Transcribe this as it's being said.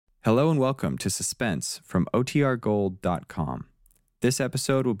Hello and welcome to Suspense from OTRGold.com. This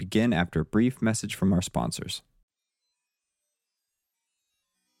episode will begin after a brief message from our sponsors.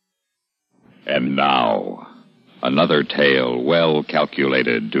 And now, another tale well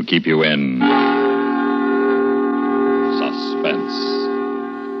calculated to keep you in suspense.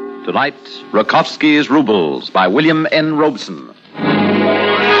 Tonight, Rakowski's Rubles by William N. Robeson.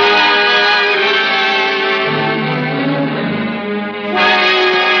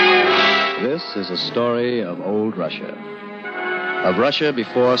 This is a story of old Russia. Of Russia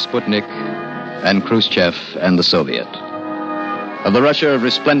before Sputnik and Khrushchev and the Soviet. Of the Russia of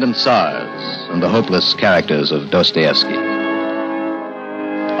resplendent Tsars and the hopeless characters of Dostoevsky.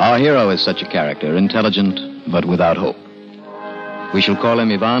 Our hero is such a character, intelligent but without hope. We shall call him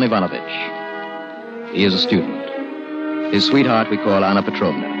Ivan Ivanovich. He is a student. His sweetheart we call Anna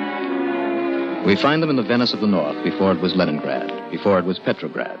Petrovna. We find them in the Venice of the North before it was Leningrad, before it was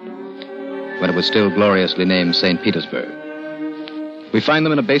Petrograd, when it was still gloriously named St. Petersburg. We find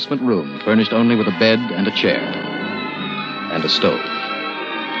them in a basement room, furnished only with a bed and a chair, and a stove.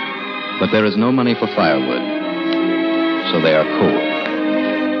 But there is no money for firewood, so they are cold.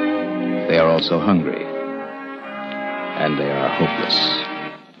 They are also hungry, and they are hopeless.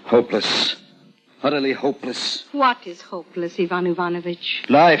 Hopeless. Utterly hopeless. What is hopeless, Ivan Ivanovich?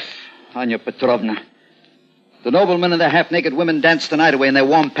 Life, Anya Petrovna. The noblemen and their half-naked women dance the night away in their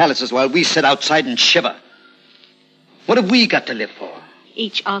warm palaces while we sit outside and shiver. What have we got to live for?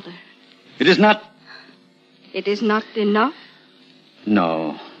 Each other. It is not... It is not enough?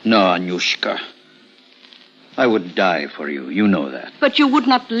 No, Anyushka. I would die for you. You know that. But you would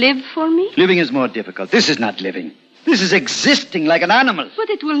not live for me? Living is more difficult. This is not living. This is existing like an animal.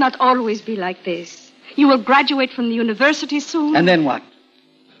 But it will not always be like this. You will graduate from the university soon. And then what?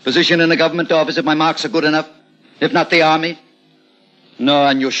 Position in a government office if my marks are good enough? If not the army? No,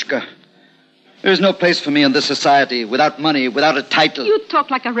 Anyushka. There's no place for me in this society without money, without a title. You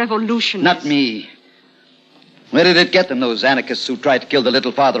talk like a revolutionist. Not me. Where did it get them, those anarchists who tried to kill the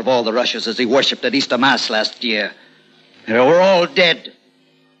little father of all the Russias as he worshipped at Easter Mass last year? They were all dead.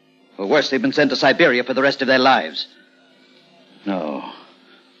 Or worse, they've been sent to Siberia for the rest of their lives. No.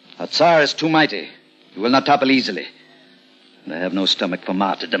 A Tsar is too mighty. He will not topple easily. And I have no stomach for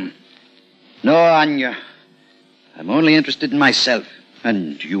martyrdom. No, Anya. I'm only interested in myself.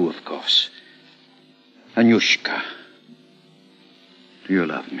 And you, of course. Anyushka. Do you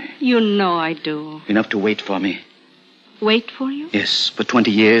love me? You know I do. Enough to wait for me? Wait for you? Yes, for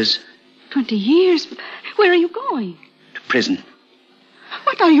 20 years. 20 years? Where are you going? To prison.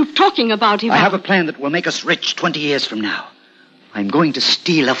 What are you talking about, Ivan? I have a plan that will make us rich 20 years from now. I'm going to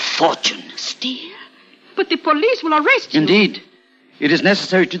steal a fortune. Steal? But the police will arrest you. Indeed. It is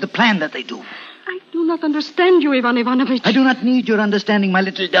necessary to the plan that they do. I do not understand you, Ivan Ivanovich. I do not need your understanding, my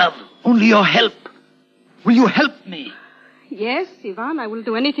little dove. Only your help. Will you help me? Yes, Ivan, I will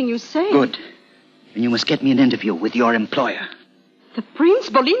do anything you say. Good. Then you must get me an interview with your employer. The Prince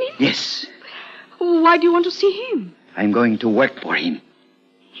Bolinin? Yes. Why do you want to see him? I'm going to work for him.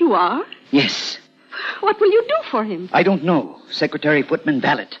 You are? Yes. What will you do for him? I don't know. Secretary, footman,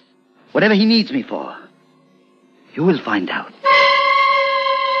 valet. Whatever he needs me for. You will find out.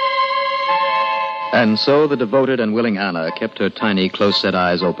 And so the devoted and willing Anna kept her tiny, close-set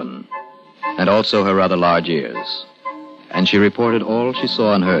eyes open, and also her rather large ears. And she reported all she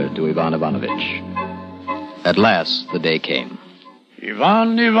saw and heard to Ivan Ivanovich. At last, the day came.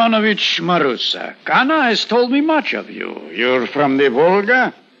 Ivan Ivanovich Marusak, Anna has told me much of you. You're from the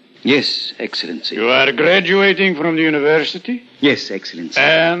Volga? Yes, Excellency. You are graduating from the university? Yes, Excellency.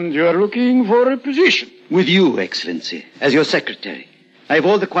 And you are looking for a position? With you, Excellency, as your secretary. I have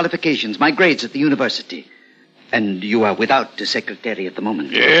all the qualifications, my grades at the university. And you are without a secretary at the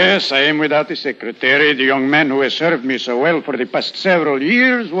moment. Yes, I am without a secretary. The young man who has served me so well for the past several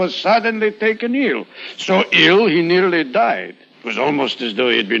years was suddenly taken ill. So ill, he nearly died. It was almost as though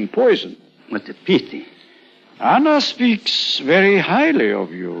he had been poisoned. What a pity. Anna speaks very highly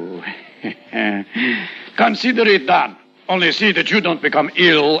of you. Consider it done. Only see that you don't become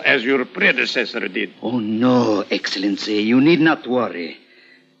ill as your predecessor did. Oh, no, Excellency. You need not worry.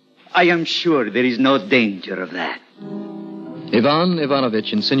 I am sure there is no danger of that. Ivan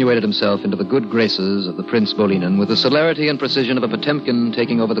Ivanovich insinuated himself into the good graces of the Prince Bolinin with the celerity and precision of a Potemkin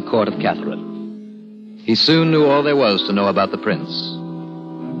taking over the court of Catherine. He soon knew all there was to know about the prince.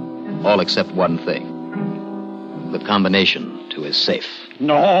 All except one thing. The combination to his safe.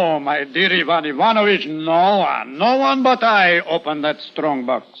 No, my dear Ivan Ivanovich, no one but I opened that strong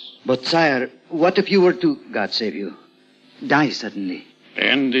box. But, sire, what if you were to, God save you, die suddenly?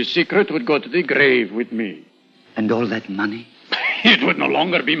 And the secret would go to the grave with me. And all that money? It would no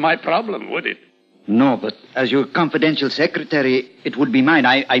longer be my problem, would it? No, but as your confidential secretary, it would be mine.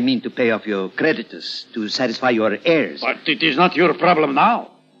 I mean to pay off your creditors, to satisfy your heirs. But it is not your problem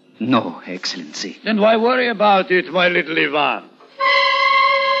now. No, Excellency. Then why worry about it, my little Ivan?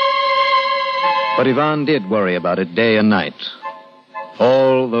 But Ivan did worry about it day and night.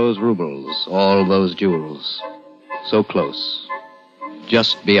 All those rubles, all those jewels, so close,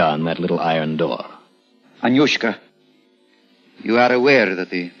 just beyond that little iron door. Anyushka, you are aware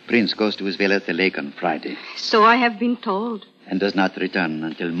that the prince goes to his villa at the lake on Friday So I have been told. and does not return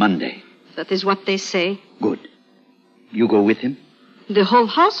until Monday. That is what they say. Good. You go with him? The whole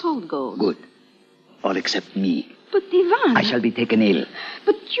household goes. Good. All except me. But Ivan... I shall be taken ill.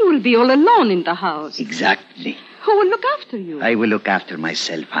 But you will be all alone in the house. Exactly. Who will look after you? I will look after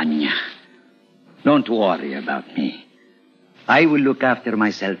myself, Anya. Don't worry about me. I will look after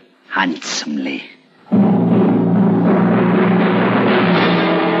myself handsomely.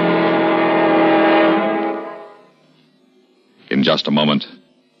 In just a moment,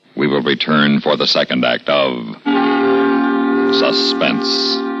 we will return for the second act of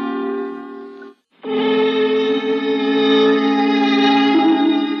Suspense.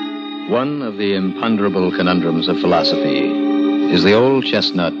 One of the imponderable conundrums of philosophy is the old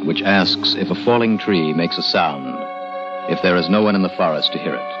chestnut which asks if a falling tree makes a sound, if there is no one in the forest to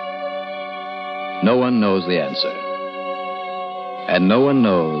hear it. No one knows the answer. And no one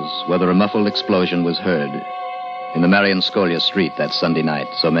knows whether a muffled explosion was heard in the Marianskolia street that Sunday night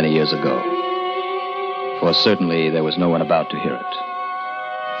so many years ago. For certainly there was no one about to hear it,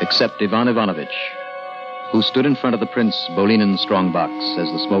 except Ivan Ivanovich, who stood in front of the Prince Bolinin strongbox as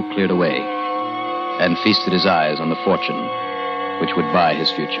the smoke cleared away and feasted his eyes on the fortune which would buy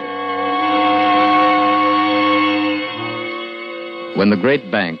his future. When the great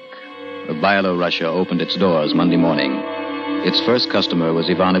bank of Byelorussia opened its doors Monday morning, its first customer was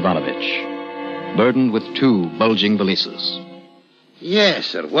Ivan Ivanovich, burdened with 2 bulging valises. Yes,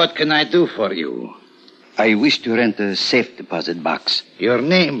 sir. What can I do for you? I wish to rent a safe deposit box. Your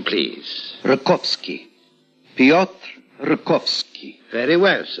name, please. Rakovsky. Pyotr Rakovsky. Very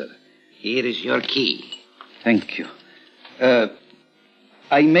well, sir. Here is your key. Thank you.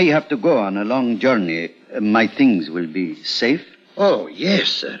 I may have to go on a long journey. My things will be safe? Oh, yes,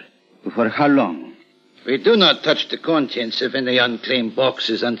 sir. For how long? We do not touch the contents of any unclaimed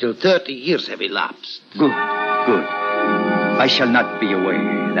boxes until 30 years have elapsed. Good. I shall not be away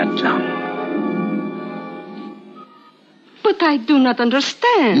that long. But I do not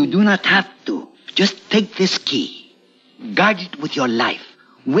understand. You do not have to. Just take this key. Guard it with your life.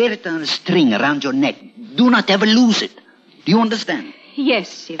 Wear it on a string around your neck. Do not ever lose it. Do you understand?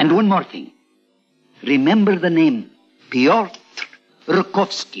 Yes, Ivan. And one more thing. Remember the name Pyotr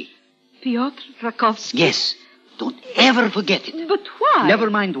Rakovsky. Pyotr Rakovsky? Yes. Don't ever forget it. But why? Never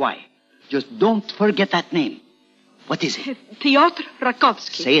mind why. Just don't forget that name. What is it? Pyotr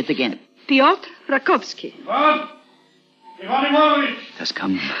Rakovsky. Say it again. Pyotr Rakovsky. Ivan Ivanovich! It has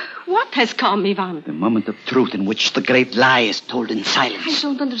come. What has come, Ivan? The moment of truth in which the great lie is told in silence. I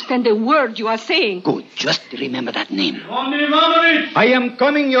don't understand a word you are saying. Good. Just remember that name. Ivan Ivanovich! I am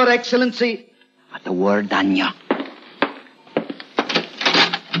coming, Your Excellency. At the word, Anya.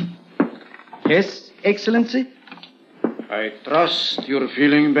 Yes, Excellency? I trust you're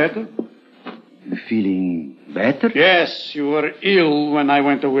feeling better? Feeling better? Yes, you were ill when I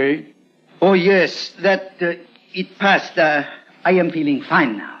went away. Oh, yes. It passed. I am feeling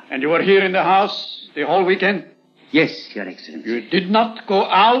fine now. And you were here in the house the whole weekend? Yes, Your Excellency. You did not go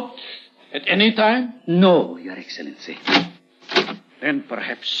out at any time? No, Your Excellency. Then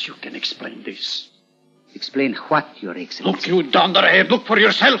perhaps you can explain this. Explain what, Your Excellency? Look, you dunderhead, look for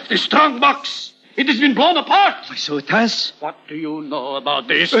yourself. The strong box. It has been blown apart. Why, so it has. What do you know about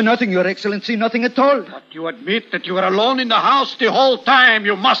this? Nothing, Your Excellency. Nothing at all. But you admit that you were alone in the house the whole time.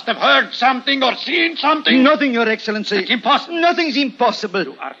 You must have heard something or seen something. Nothing, Your Excellency. It's impossible. Nothing's impossible.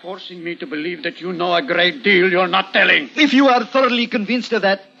 You are forcing me to believe that you know a great deal you're not telling. If you are thoroughly convinced of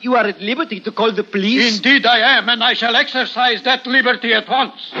that, you are at liberty to call the police. Indeed I am, and I shall exercise that liberty at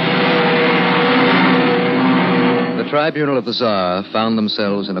once. The tribunal of the Tsar found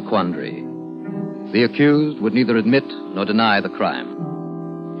themselves in a quandary. The accused would neither admit nor deny the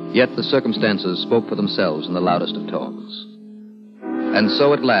crime. Yet the circumstances spoke for themselves in the loudest of tones. And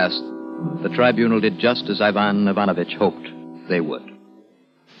so at last, the tribunal did just as Ivan Ivanovich hoped they would.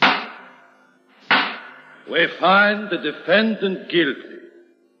 We find the defendant guilty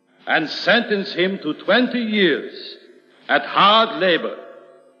and sentence him to 20 years at hard labor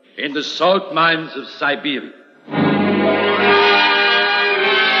in the salt mines of Siberia.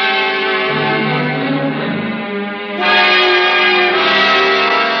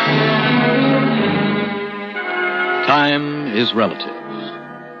 Time is relative.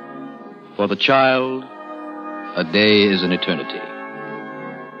 For the child, a day is an eternity.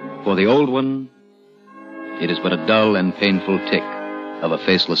 For the old one, it is but a dull and painful tick of a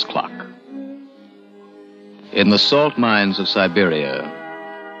faceless clock. In the salt mines of Siberia,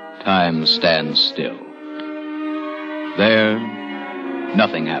 time stands still. There,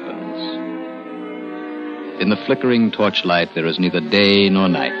 nothing happens. In the flickering torchlight, there is neither day nor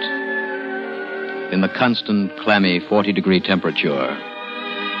night. In the constant, clammy 40-degree temperature,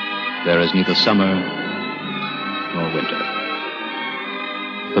 there is neither summer nor winter.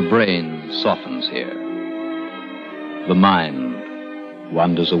 The brain softens here. The mind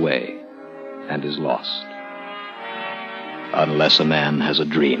wanders away and is lost. Unless a man has a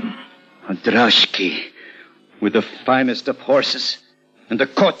dream. A droshky with the finest of horses, and a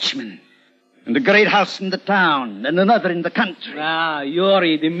coachman, and a great house in the town, and another in the country. Ah,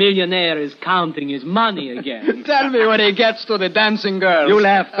 Yuri, the millionaire, is counting his money again. Tell me when he gets to the dancing girls. You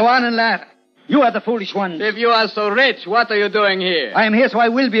laugh. Go on and laugh. You are the foolish one. If you are so rich, what are you doing here? I am here so I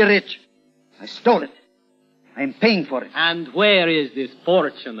will be rich. I stole it. I am paying for it. And where is this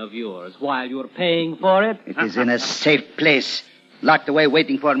fortune of yours while you're paying for it? It is in a safe place, locked away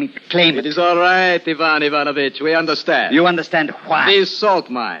waiting for me to claim it. It is all right, Ivan Ivanovich. We understand. You understand why? These salt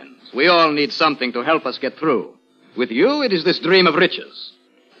mines. We all need something to help us get through. With you, it is this dream of riches.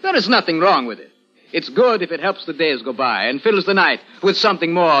 There is nothing wrong with it. It's good if it helps the days go by and fills the night with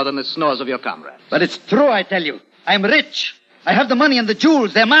something more than the snores of your comrades. But it's true, I tell you. I'm rich. I have the money and the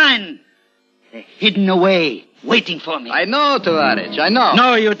jewels. They're mine. They're hidden away, waiting for me. I know, Tovarich, I know.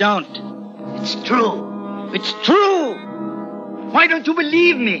 No, you don't. It's true. It's true. Why don't you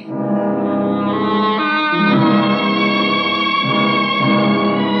believe me?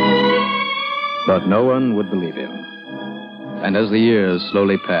 But no one would believe him. And as the years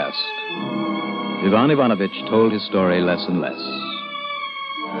slowly passed, Ivan Ivanovich told his story less and less.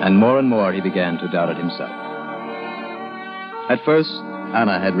 And more he began to doubt it himself. At first,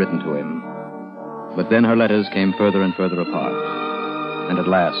 Anna had written to him. But then her letters came further and further apart, and at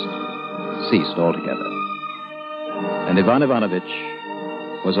last ceased altogether. And Ivan Ivanovich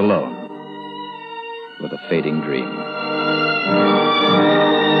was alone with a fading dream.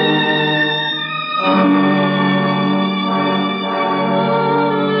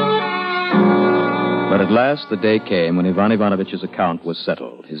 But at last the day came when Ivan Ivanovich's account was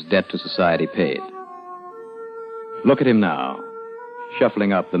settled, his debt to society paid. Look at him now,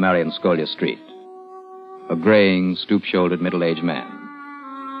 shuffling up the Marianskolia Street. A graying, stoop-shouldered, middle-aged man.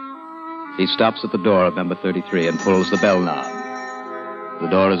 He stops at the door of number 33 and pulls the bell knob. The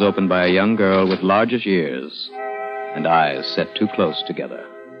door is opened by a young girl with largish ears and eyes set too close together.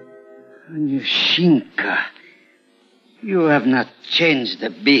 Anyushinka, you have not changed a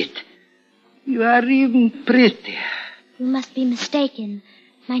bit. You are even prettier. You must be mistaken.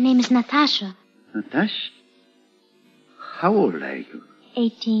 My name is Natasha. Natasha? How old are you?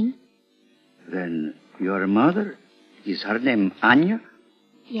 18. Then your mother, is her name Anya?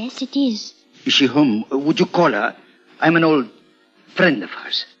 Yes, it is. Is she home? Would you call her? I'm an old friend of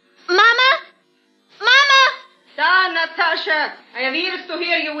hers. Mama? Mama! Da, Natasha. I have ears to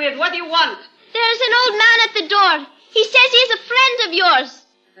hear you with. What do you want? There's an old man at the door. He says he's a friend of yours.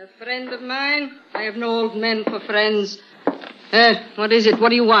 A friend of mine? I have no old men for friends. What is it? What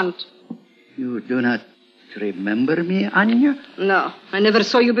do you want? You do not remember me, Anya? No, I never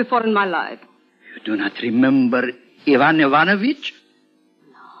saw you before in my life. You do not remember Ivan Ivanovich?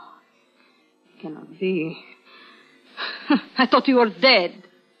 No, cannot be. I thought you were dead.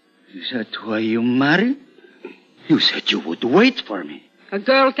 Is that why you married? You said you would wait for me. A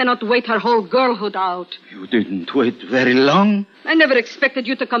girl cannot wait her whole girlhood out. You didn't wait very long. I never expected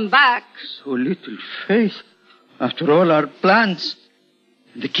you to come back. So little faith. After all our plans.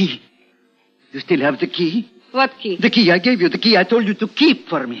 The key. You still have the key? What key? The key. I gave you the key I told you to keep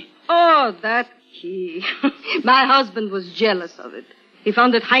for me. Oh, that key. My husband was jealous of it. He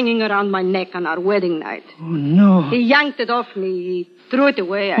found it hanging around my neck on our wedding night. Oh, no. He yanked it off me. He threw it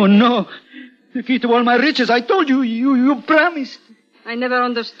away. Oh, no. The key to all my riches. I told you. You promised. I never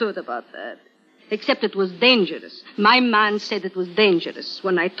understood about that. Except it was dangerous. My man said it was dangerous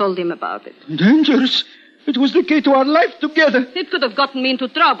when I told him about it. Dangerous? It was the key to our life together. It could have gotten me into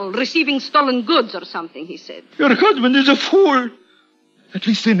trouble, receiving stolen goods or something, he said. Your husband is a fool. At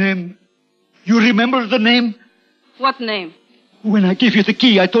least the name. You remember the name? What name? When I gave you the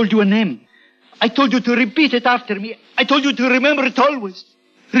key, I told you a name. I told you to repeat it after me. I told you to remember it always.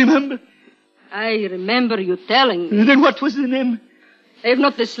 Remember? I remember you telling me. Then what was the name? I have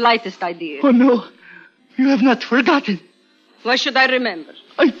not the slightest idea. Oh, no. You have not forgotten. Why should I remember?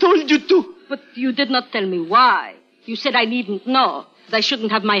 I told you to. But you did not tell me why. You said I needn't know, that I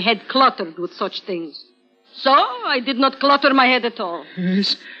shouldn't have my head cluttered with such things. So, I did not clutter my head at all.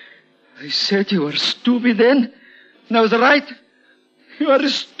 Yes. I said you were stupid then. Now is it right? You are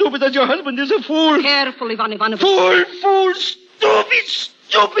as stupid as your husband is a fool. Careful, Ivan Ivanovich. Fool,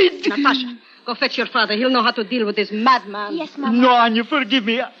 stupid. Natasha, go fetch your father. He'll know how to deal with this madman. Yes, Mama. No, Anya, forgive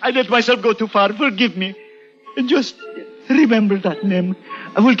me. I let myself go too far. Forgive me. And just remember that name.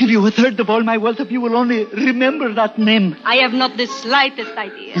 I will give you a third of all my wealth if you will only remember that name. I have not the slightest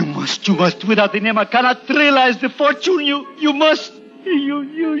idea. You must. Without the name, I cannot realize the fortune. You must.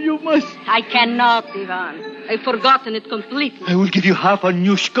 You must. I cannot, Ivan. I've forgotten it completely. I will give you half on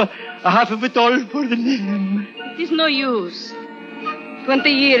Yushka, half of it all for the name. It is no use. 20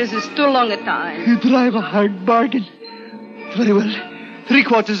 years is too long a time. You drive a hard bargain. Very well.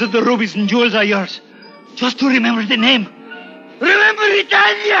 3/4 of the rubies and jewels are yours. Just to remember the name. Remember it,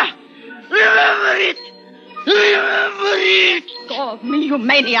 Anya! Remember it! Go of me, you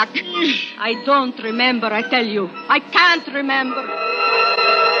maniac. I don't remember, I tell you. I can't remember.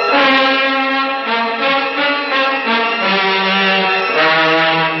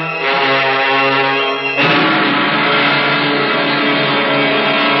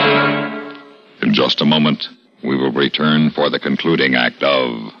 In just a moment, we will return for the concluding act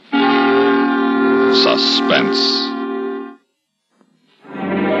of Suspense.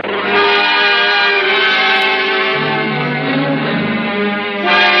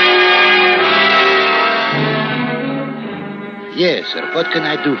 Yes, sir. What can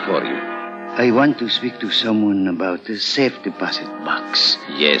I do for you? I want to speak to someone about the safe deposit box.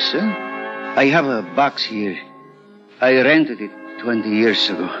 Yes, sir? I have a box here. I rented it 20 years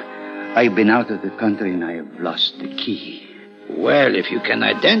ago. I've been out of the country and I have lost the key. Well, if you can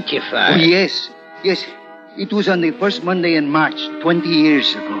identify... Oh, yes. It was on the first Monday in March, 20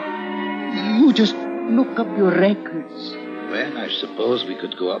 years ago. You just look up your records. Well, I suppose we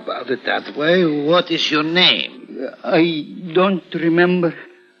could go about it that way. What is your name? I don't remember.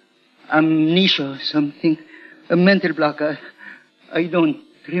 Amnesia, something. A mental block. I don't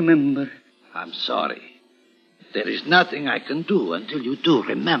remember. I'm sorry. There is nothing I can do until you do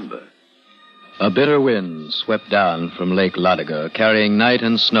remember. A bitter wind swept down from Lake Ladoga, carrying night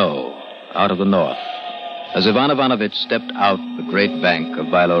and snow out of the north, as Ivan Ivanovich stepped out the great bank of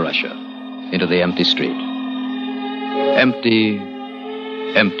Byelorussia into the empty street.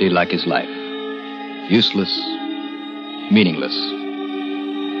 Empty like his life. Useless, meaningless,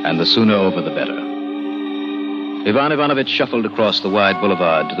 and the sooner over the better. Ivan Ivanovich shuffled across the wide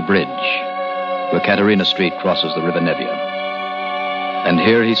boulevard to the bridge where Katerina Street crosses the River Nevia. And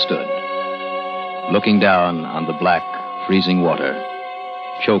here he stood, looking down on the black, freezing water,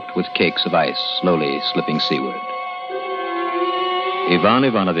 choked with cakes of ice slowly slipping seaward. Ivan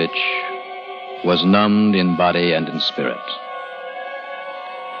Ivanovich was numbed in body and in spirit.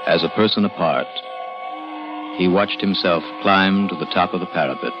 As a person apart, he watched himself climb to the top of the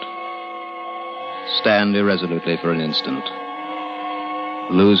parapet, stand irresolutely for an instant,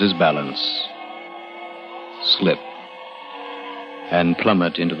 lose his balance, slip, and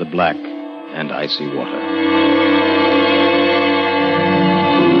plummet into the black and icy water.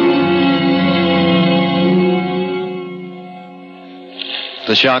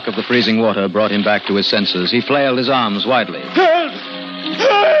 The shock of the freezing water brought him back to his senses. He flailed his arms widely. Help!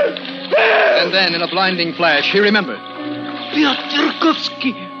 And then, in a blinding flash, he remembered.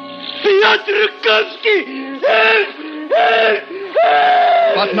 Piotrkovsky! Help!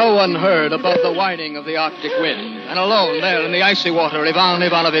 But no one heard above the whining of the Arctic wind. And alone there in the icy water, Ivan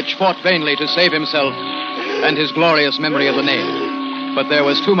Ivanovich fought vainly to save himself and his glorious memory of the name. But there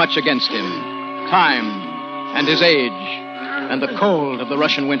was too much against him. Time and his age and the cold of the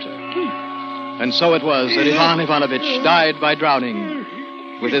Russian winter. And so it was that Ivan Ivanovich died by drowning,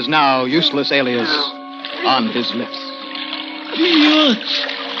 with his now useless alias on his lips.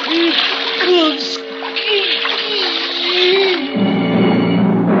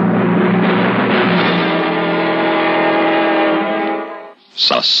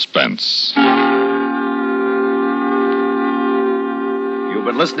 Suspense. You've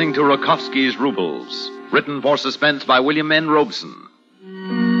been listening to Rakovsky's Rubles, written for Suspense by William N. Robeson.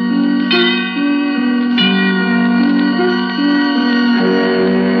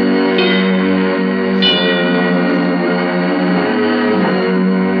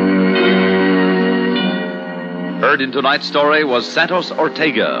 Heard in tonight's story was Santos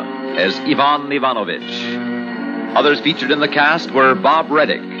Ortega as Ivan Ivanovich. Others featured in the cast were Bob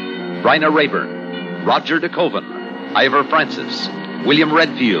Reddick, Bryna Rayburn, Roger DeKoven, Ivor Francis, William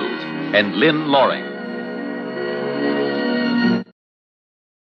Redfield, and Lynn Loring.